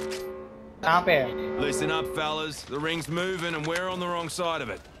 कहाँ पे है? Listen up, fellas. The ring's moving and we're on the wrong side of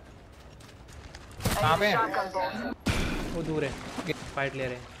it. कहाँ पे है? Shotgun bolt. वो दूर है, fight ले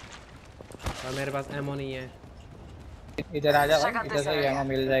रहे हैं और मेरे पास एमो नहीं है। इधर आ जा भाई, इधर से एमो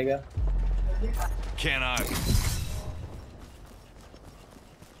मिल जाएगा। Cano.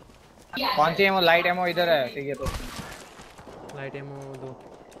 कौन सी एमो? लाइट एमो इधर है, ठीक है तो। लाइट एमो दो।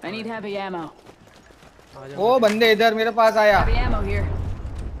 I need heavy ammo. ओ बंदे इधर मेरे पास आया। Heavy ammo here.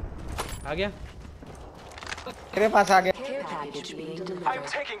 आ गया? तेरे पास आ गया। Care package being I'm delivered.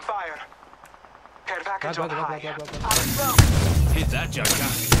 taking fire. Care package on भाग, high. भाग, भाग, भाग। Hit that joker.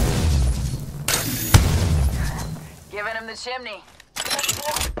 Giving him the chimney.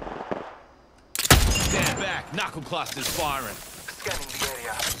 Stand back. Knuckle clusters firing. Scanning the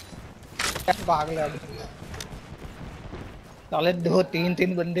area. भाग ले अभी। साले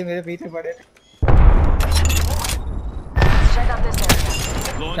 2-3 बंदे मेरे पीछे पड़े थे। Check out this area.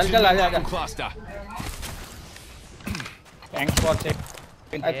 Launching चल, the आजा, knuckle आजा। cluster. Thanks for check.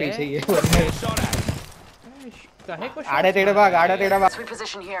 पीछे ही है। Shot at. काहे को आड़े टेढ़े भाग, आड़ा टेढ़ा भाग, Let's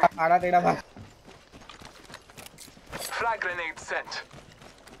reposition here. आड़ा टेढ़ा भाग। Frag grenade sent.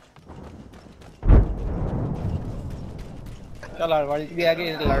 चल वर्ल्ड भी आगे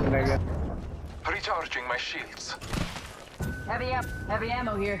लड़ रह गया। Recharging my shields. Heavy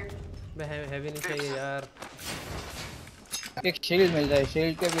ammo here. Heavy नहीं चाहिए यार। एक शील्ड मिल जाए,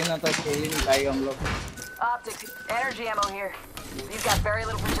 शील्ड के बिना तो खेल ही नहीं पाएंगे हम लोग। Optics. Energy ammo here. You've got very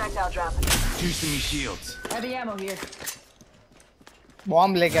little projectile drop. Juicing your shields. Heavy ammo here.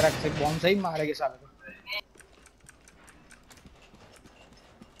 Bomb लेके रख से बॉम्ब से ही मारेंगे साले को।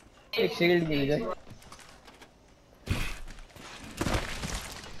 एक शील्ड मिल जाए।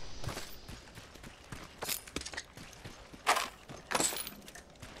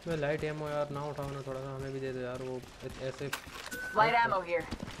 मैं लाइट एमो यार ना उठाओ ना, थोड़ा सा हमें भी दे दो यार। वो ऐसे Light ammo here.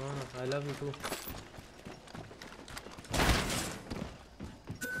 हाँ I love you to.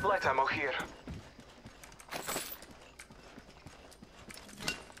 Light ammo here.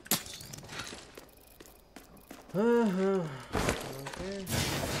 Okay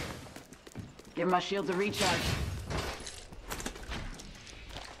Give my shield a recharge.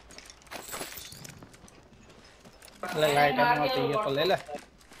 Light ammo चाहिए तो ले ले।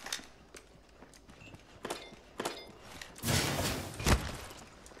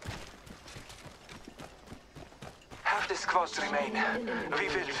 Half the squads remain. We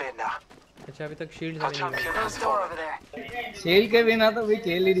will win. अच्छा अभी तक शील्ड Our नहीं champion Close has door fallen. over there. Shield के बिना तो भी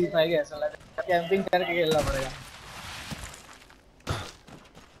खेल ही नहीं पाएंगे, ऐसा लग रहा है। कैंपिंग करके खेलना पड़ेगा।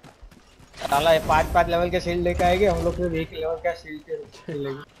 साला 5-5 लेवल के शील्ड लेके आएंगे हम लोग, फिर 1 लेवल का शील्ड के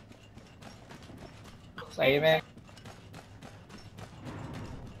खेलेंगे। सही में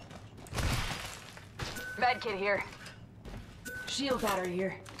Medkit here. Shield battery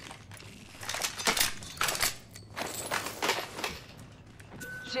here.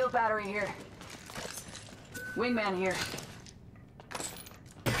 Shield battery here. Wingman here.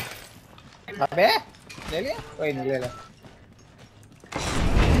 अबे ले लिया, कोई नहीं ले ले।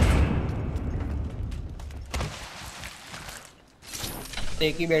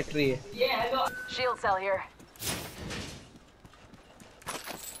 एक ही बैटरी है। Shield cell here.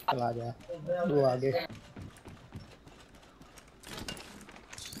 चला जा, दो आगे।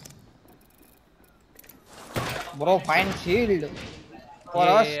 Bro, find shield for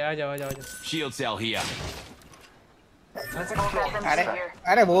us. ये आ जाओ आ जाओ आ जाओ। Shield cell here. अरे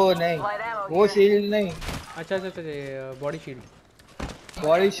अरे वो नहीं, वो शील्ड नहीं, अच्छा अच्छा अच्छा ये बॉडी शील्ड।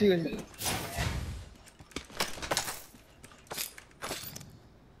 Body shield.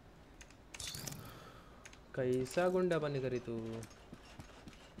 कैसा गुंडा बन करी तू।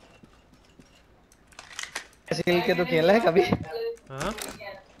 शील्ड के तो खेला है कभी? हाँ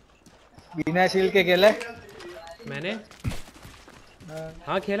बिना शील्ड के खेला है? मैंने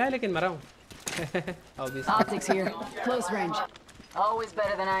हाँ खेला है लेकिन मरा हूँ। Obviously. Optics here. Close range. Always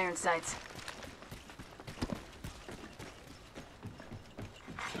better than iron sights.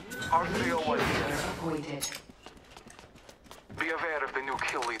 R301 here. Appointed. Be aware of the new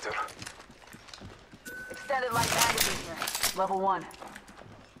kill leader. Extended light magazine here. Level 1.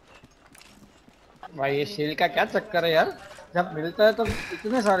 भाई ये शील्ड का क्या चक्कर है यार, जब मिलता है तो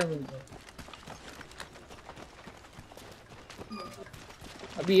इतने सारे मिलते हैं,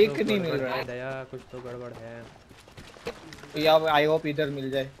 अभी एक नहीं मिल रहा है। दया कुछ तो गड़बड़ है। या आई होप इधर मिल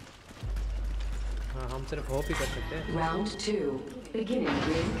जाए। हाँ हम सिर्फ होप ही कर सकते हैं। Round 2. Beginning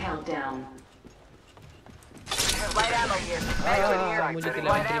ring countdown. Light ammo here. हाँ, Medkit here. मुझे तो Light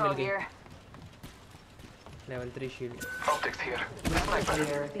लेवल 3 ammo मिल गई। here. Level 3 shield. Optics here.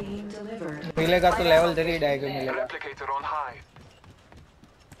 Replicator being delivered. मिलेगा तो लेवल 3 डायगो मिलेगा। Replicator on high.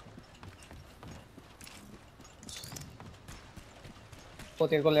 तो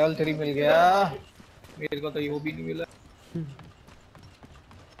तेरे को लेवल 3 मिल गया, मेरे को तो यो भी नहीं मिला।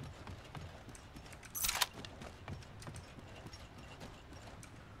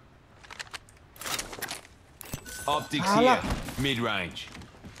 Optics here. Mid range.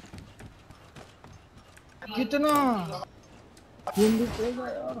 कितना हिंदी होगा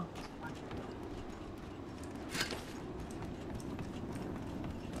यार।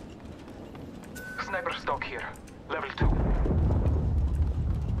 Sniper stock here. Level 2.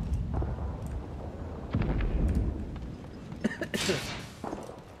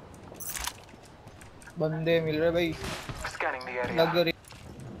 बंदे मिल रहे भाई। Scanning the area. Luxury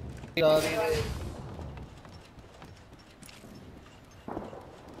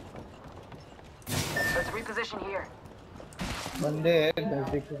Let's reposition here. बंदे हैं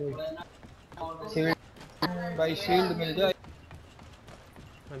नजदीक से कोई। शील्ड भाई, शील्ड मिल जाए।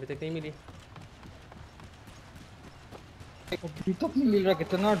 अभी तक नहीं मिली। अभी तक नहीं मिल रहा,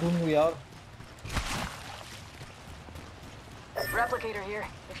 कितना ढूंढूं यार। Replicator here.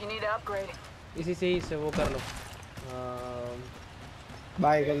 If you need to upgrade. इसी से ही से वो कर लो।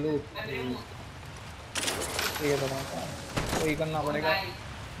 बाय कर लो। ये तो वही करना पड़ेगा।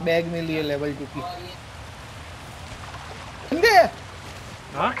 बैग मिल रही है लेवल 2 की। बंदे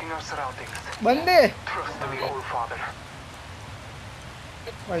Marking our surroundings. बंदे Trust in the All Father.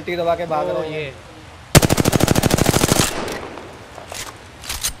 पलटी दबा के भाग रहा हूँ। ये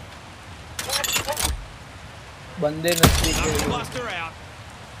बंदे नजदीक Knuckle है। cluster out.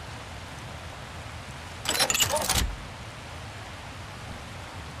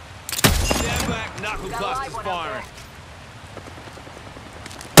 Stand back, knuckle Got a live cluster's one out firing. there.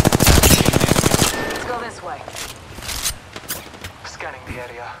 Let's go this way. Scanning the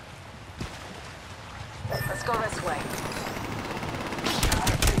area. Let's go this way.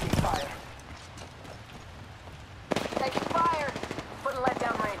 Taking fire. Taking fire. Putting lead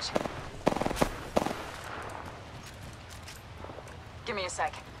down range. Give me a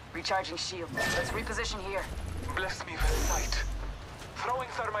sec. Recharging shield. Let's reposition here. Bless me with sight.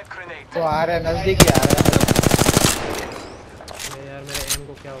 Throwing thermite grenade. तो आ रहा है, नजदीक ही आ रहा है। यार मेरे M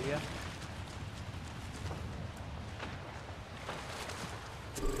को क्या हो गया?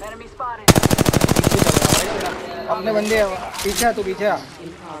 Enemy spotted. अपने बंदे पीछे आ, तू पीछे आ।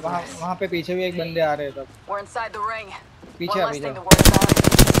 वहाँ पे पीछे भी एक बंदे आ रहे हैं तब। We're inside the ring. पीछे One आ, less पीछे thing uh. to worry about.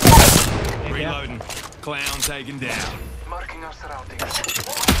 Reloading. Clown taken down. Marking our surroundings.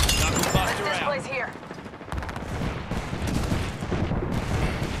 Knuckle cluster This out. place here.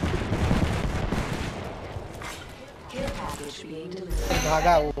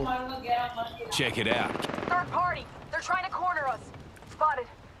 भागा वो। Check it out. Third party. They're trying to corner us. Spotted.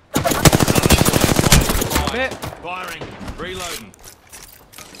 Firing. Reloading.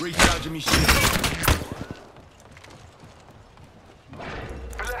 Recharging me shield.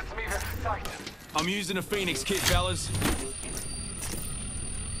 Bless me with sight. I'm using a Phoenix kit, fellas.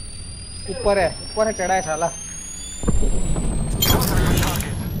 ऊपर है चढ़ा है साला।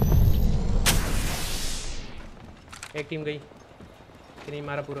 एक team गई कि नहीं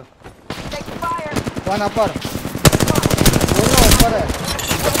मारा पूरा। Taking fire. वन अपर, दोनों ऊपर है।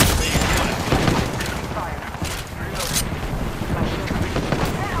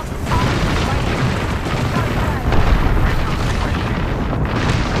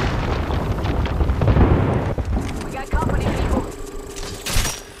 We got company, people.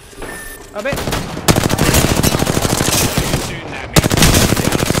 अबे Shooting at me.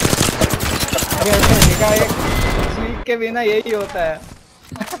 अरे ऐसे देखा एक स्लीक के बिना यही होता है।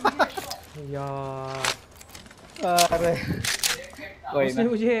 यार अरे कोई उसने ना।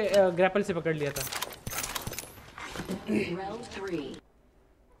 मुझे ग्रैपल से पकड़ लिया था। Round 3.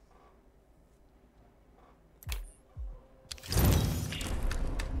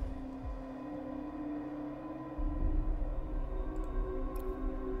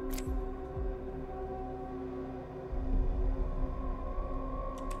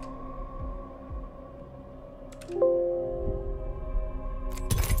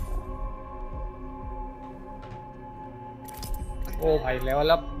 ओ भाई लेवल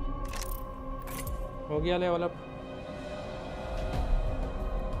अप हो गया लेवल अप।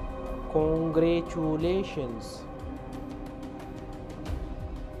 Congratulations।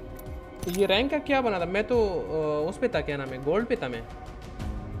 तो ये रैंक का क्या बना था? मैं तो उस पे था, क्या नाम है, गोल्ड पे था मैं।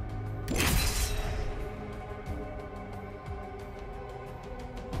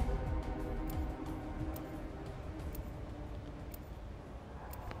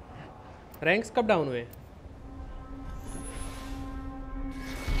 रैंक्स कब डाउन हुए?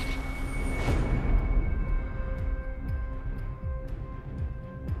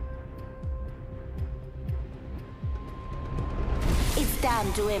 Time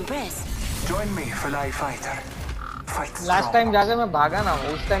to impress. Join me, Fly Fighter. Fight last strong. Time जाके मैं भागा ना,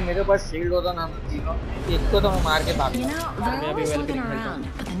 उस टाइम मेरे पास शील्ड होता ना, एक को तो मैं मार के भाग You गया। know, they're always looking around,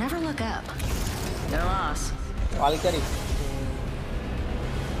 but they never look up. No loss. वालकरी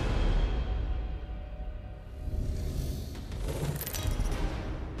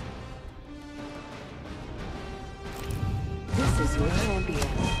This is your champion.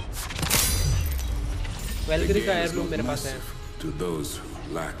 वेलग्री का एयरब्लूम मेरे पास है। To those who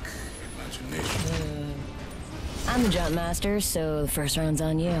lack imagination. I'm the jump master, so the first round's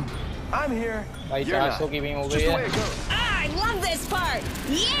on you. I'm here. भाई You're 400 not. की भी हो Just गई the way है। it goes. I love this part!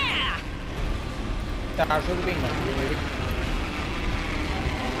 Yeah! 400 की भी मेरी।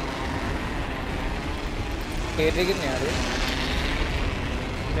 तेरे कितने आ रहे?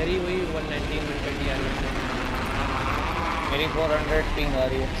 मेरी वही 119 120 आ रही है। मेरी 400 पिंग आ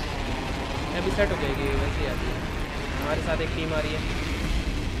रही है। अभी सेट हो जाएगी, वैसी आती है। हमारे साथ एक टीम आ रही है।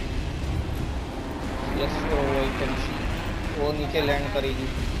 यस वो नीचे लैंड करेगी।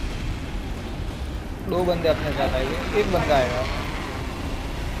 2 बंदे अपने साथ आएंगे, एक बंदा आएगा।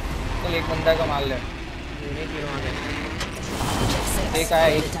 चल एक बंदा का मार ले। नहीं तीनों आ गए। एक आया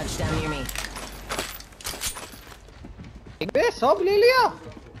एक। एक बे सब ले लिया।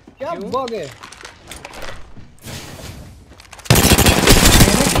 क्या बग है?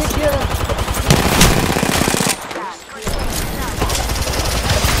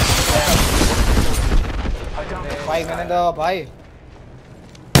 भाई मैंने तो भाई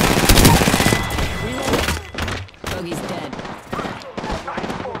Bogey's dead.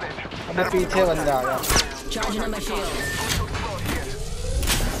 अबे पीछे बंदा आ गया। Charging on my shield.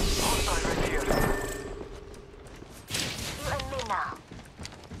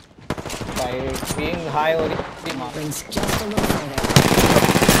 भाई पिंग हाई हो रही थी। Brings just a little further.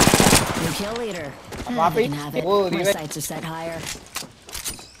 New kill leader. वहाँ पे You can have it. वो My rivet sights are set higher.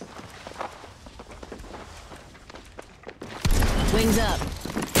 Wings up.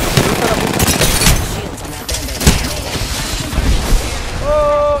 Shields on that bandit.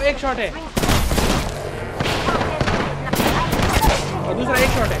 ओह एक शॉट है और दूसरा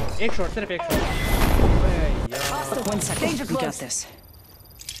एक शॉट है। एक शॉट, सिर्फ एक shot. 1 second. We got this.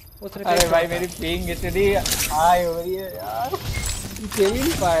 अरे भाई मेरी पिंग इतनी हाई हो रही है यार, खेल ही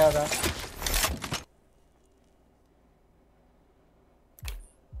नहीं पाया था।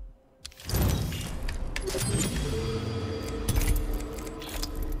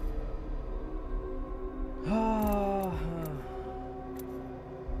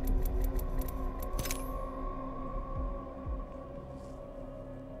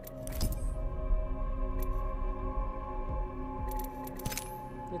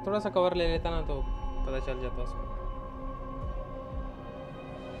 थोड़ा सा कवर ले लेता ना तो पता चल जाता उसमें।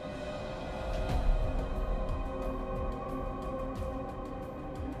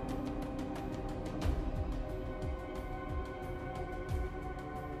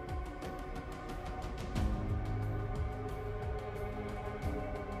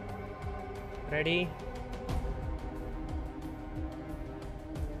 रेडी